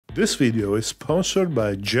This video is sponsored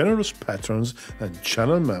by generous patrons and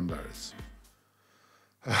channel members.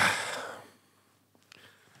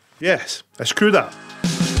 Yes, I screwed up.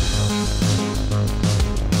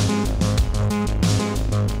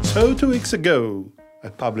 So 2 weeks ago, I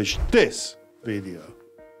published this video.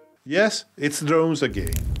 Yes, it's drones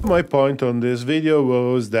again. My point on this video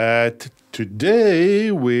was that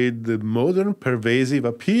today, with the modern pervasive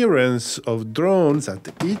appearance of drones at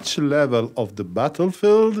each level of the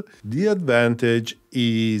battlefield, the advantage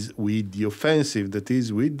is with the offensive, that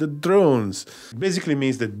is, with the drones. It basically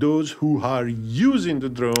means that those who are using the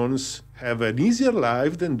drones have an easier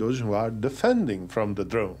life than those who are defending from the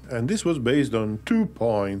drone. And this was based on 2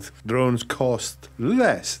 points. Drones cost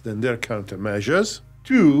less than their countermeasures.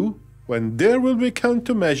 2, when there will be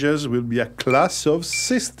countermeasures, will be a class of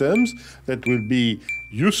systems that will be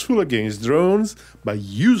useful against drones, but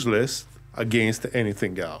useless against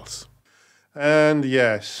anything else. And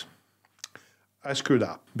yes, I screwed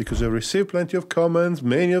up, because I received plenty of comments,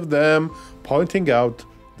 many of them pointing out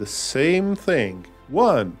the same thing.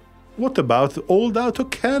 1, what about old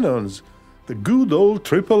autocannons, the good old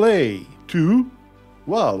AAA? 2,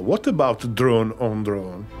 well, what about drone on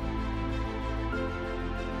drone?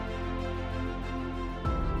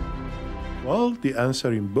 Well, the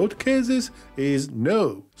answer in both cases is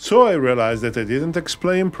no. So I realized that I didn't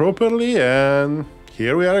explain properly, and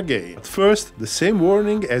here we are again. At first, the same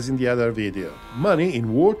warning as in the other video. Money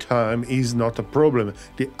in wartime is not a problem,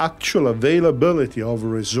 the actual availability of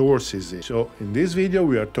resources is. So in this video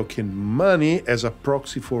we are talking money as a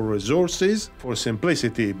proxy for resources, for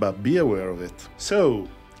simplicity, but be aware of it. So,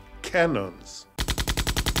 cannons.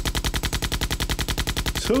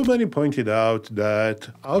 So many pointed out that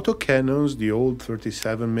autocannons, the old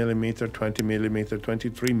 37mm, 20mm,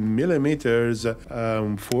 23mm,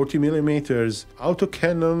 40mm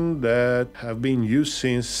autocannon that have been used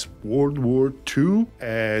since World War II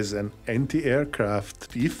as an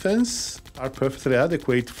anti-aircraft defense are perfectly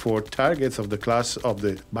adequate for targets of the class of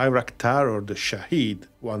the Bayraktar or the Shahed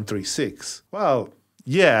 136. Well,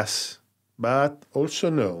 yes, but also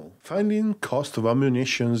no. Finding cost of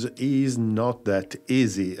ammunitions is not that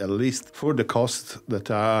easy, at least for the costs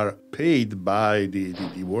that are paid by the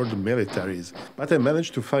world militaries. But I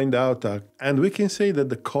managed to find out, and we can say that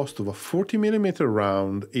the cost of a 40mm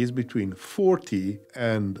round is between $40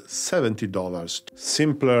 and $70.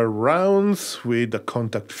 Simpler rounds with a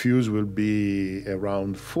contact fuse will be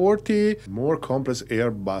around $40. More complex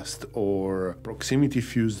air burst or proximity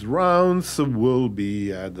fused rounds will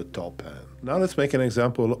be at the top end. Now let's make an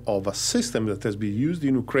example of a system that has been used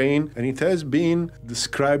in Ukraine, and it has been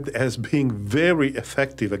described as being very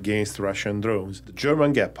effective against Russian drones, the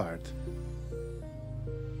German Gepard.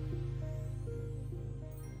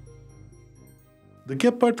 The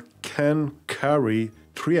Gepard can carry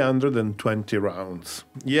 320 rounds.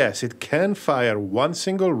 Yes, it can fire one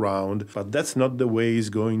single round, but that's not the way it's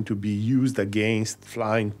going to be used against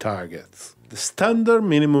flying targets. The standard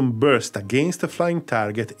minimum burst against a flying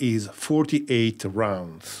target is 48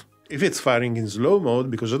 rounds. If it's firing in slow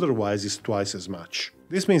mode, because otherwise it's twice as much.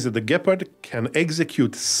 This means that the Gepard can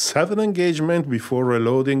execute 7 engagements before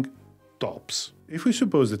reloading tops. If we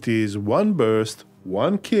suppose that it is 1 burst,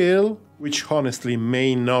 1 kill, which honestly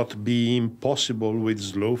may not be impossible with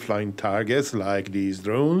slow flying targets like these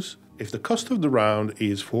drones, if the cost of the round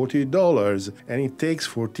is $40 and it takes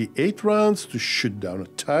 48 rounds to shoot down a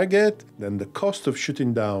target, then the cost of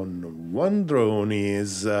shooting down one drone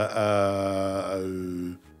is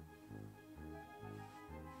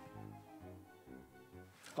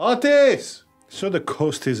Otis! So the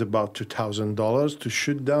cost is about $2,000 to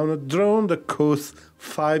shoot down a drone that costs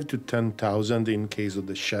 $5,000 to $10,000 in case of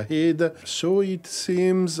the Shahed. So it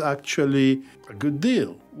seems actually a good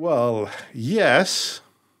deal. Well, yes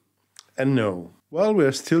and no. Well,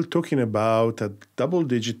 we're still talking about a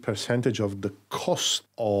double-digit percentage of the cost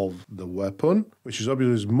of the weapon, which is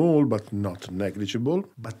obviously small but not negligible.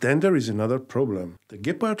 But then there is another problem. The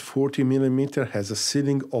Gepard 40mm has a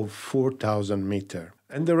ceiling of 4,000 meters.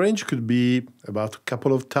 And the range could be about a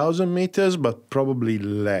couple of thousand meters, but probably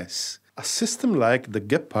less. A system like the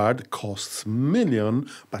Gepard costs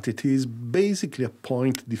millions, but it is basically a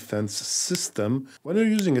point defense system. When you're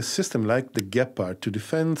using a system like the Gepard to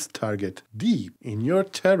defend target deep in your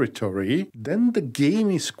territory, then the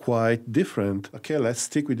game is quite different. Okay, let's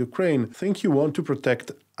stick with Ukraine. Think you want to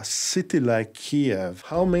protect a city like Kiev.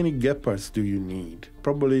 How many Gepards do you need?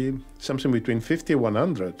 Probably something between 50 and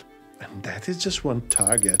 100. And that is just one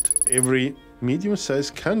target. Every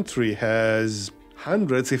medium-sized country has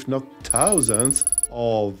hundreds, if not thousands,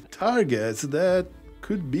 of targets that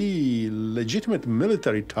could be legitimate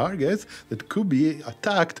military targets that could be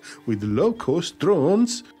attacked with low-cost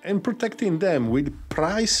drones, and protecting them with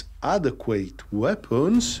price-adequate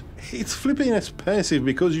weapons, it's flipping expensive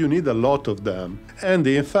because you need a lot of them. And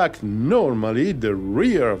in fact, normally the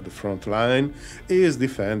rear of the front line is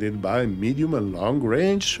defended by medium and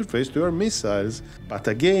long-range surface-to-air missiles. But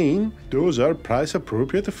again, those are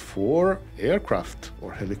price-appropriate for aircraft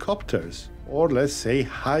or helicopters, or let's say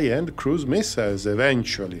high-end cruise missiles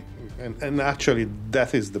eventually. And actually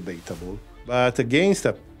that is debatable. But against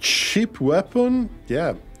a cheap weapon,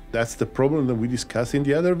 yeah, that's the problem that we discussed in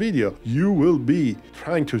the other video. You will be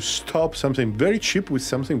trying to stop something very cheap with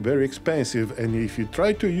something very expensive, and if you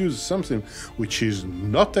try to use something which is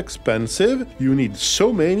not expensive, you need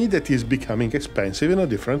so many that is becoming expensive in a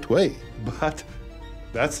different way. But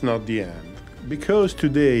that's not the end. Because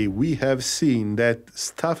today we have seen that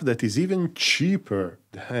stuff that is even cheaper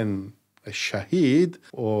than a Shahed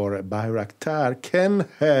or a Bayraktar can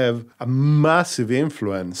have a massive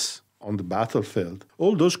influence on the battlefield.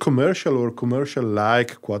 All those commercial or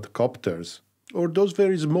commercial-like quadcopters, or those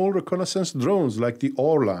very small reconnaissance drones like the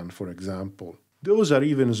Orlan, for example. Those are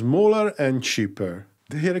even smaller and cheaper.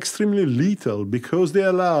 They are extremely lethal because they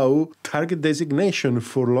allow target designation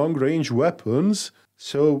for long-range weapons,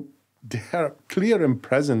 so they are clear and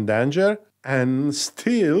present danger, and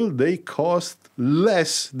still they cost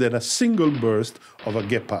less than a single burst of a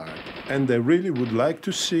Gepard. And I really would like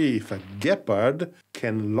to see if a Gepard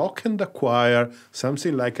can lock and acquire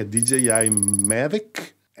something like a DJI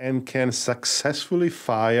Mavic and can successfully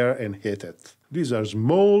fire and hit it. These are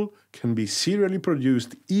small, can be serially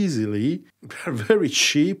produced easily, they're very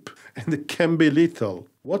cheap, and they can be lethal.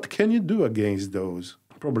 What can you do against those?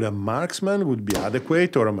 Probably a marksman would be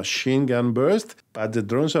adequate, or a machine gun burst, but the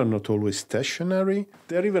drones are not always stationary.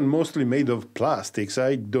 They're even mostly made of plastics.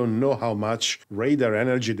 I don't know how much radar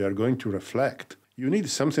energy they're going to reflect. You need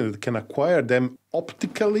something that can acquire them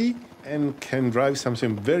optically and can drive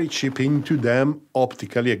something very cheap into them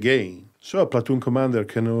optically again. So a platoon commander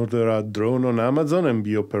can order a drone on Amazon and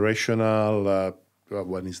be operational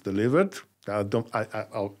when it's delivered.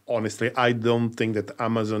 Honestly, I don't think that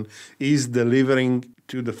Amazon is delivering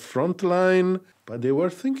to the front line, but they were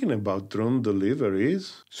thinking about drone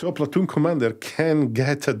deliveries. So a platoon commander can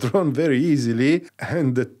get a drone very easily,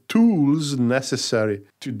 and the tools necessary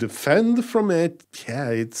to defend from it, yeah,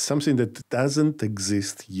 it's something that doesn't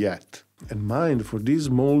exist yet. And mind, for these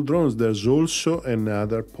small drones, there's also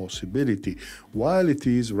another possibility. While it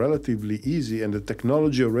is relatively easy and the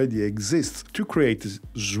technology already exists to create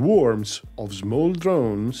swarms of small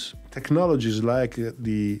drones, technologies like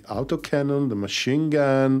the autocannon, the machine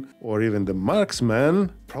gun, or even the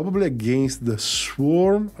marksman, probably against the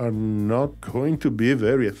swarm are not going to be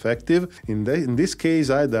very effective. In this case,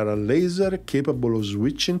 either a laser capable of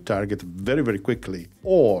switching target very, very quickly,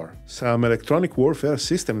 or some electronic warfare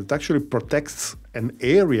system that actually protects an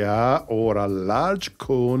area or a large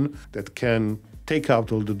cone that can take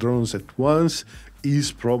out all the drones at once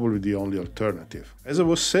is probably the only alternative. As I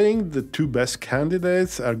was saying, the two best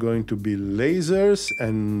candidates are going to be lasers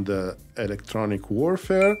and electronic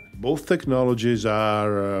warfare. Both technologies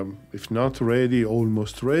are, if not ready,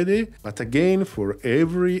 almost ready. But again, for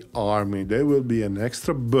every army, there will be an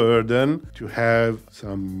extra burden to have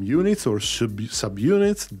some units or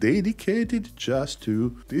subunits dedicated just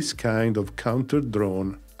to this kind of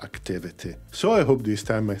counter-drone activity. So I hope this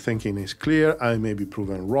time my thinking is clear. I may be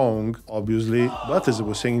proven wrong, obviously, but as I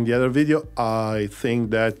was saying in the other video, I think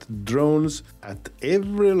that drones at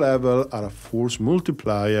every level are a force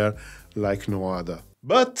multiplier like no other.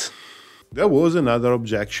 But there was another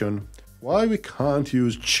objection. Why we can't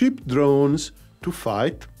use cheap drones to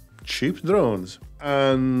fight cheap drones?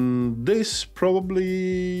 And this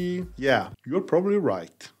probably, yeah, you're probably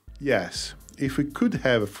right. Yes. If we could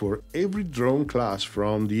have for every drone class,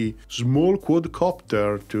 from the small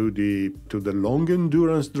quadcopter to the long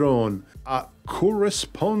endurance drone, a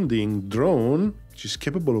corresponding drone which is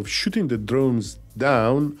capable of shooting the drones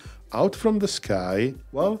down out from the sky,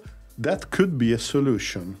 well, that could be a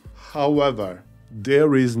solution. However,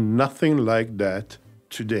 there is nothing like that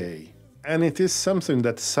today. And it is something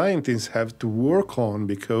that scientists have to work on,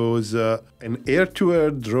 because an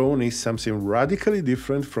air-to-air drone is something radically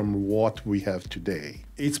different from what we have today.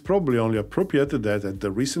 It's probably only appropriate that at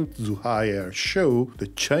the recent Zhuhai Air Show, the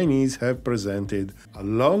Chinese have presented a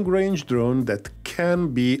long-range drone that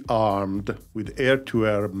can be armed with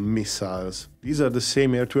air-to-air missiles. These are the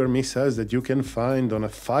same air-to-air missiles that you can find on a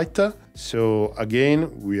fighter. So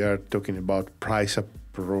again, we are talking about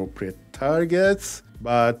price-appropriate targets,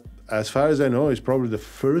 but as far as I know, it's probably the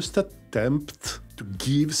first attempt to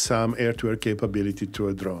give some air-to-air capability to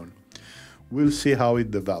a drone. We'll see how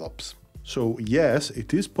it develops. So yes,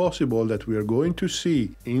 it is possible that we are going to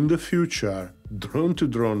see in the future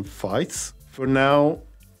drone-to-drone fights. For now,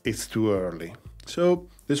 it's too early. So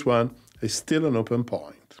this one is still an open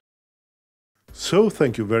point. So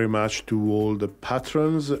thank you very much to all the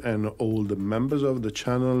patrons and all the members of the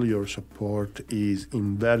channel. Your support is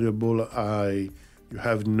invaluable. You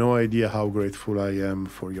have no idea how grateful I am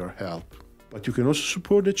for your help. But you can also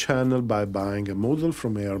support the channel by buying a model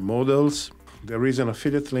from AR Models. There is an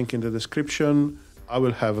affiliate link in the description. I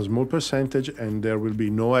will have a small percentage and there will be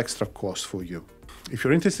no extra cost for you. If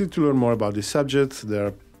you're interested to learn more about this subject, there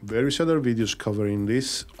are various other videos covering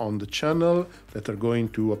this on the channel that are going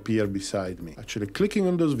to appear beside me. Actually, clicking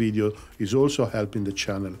on those videos is also helping the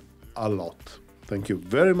channel a lot. Thank you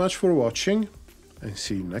very much for watching and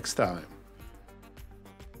see you next time.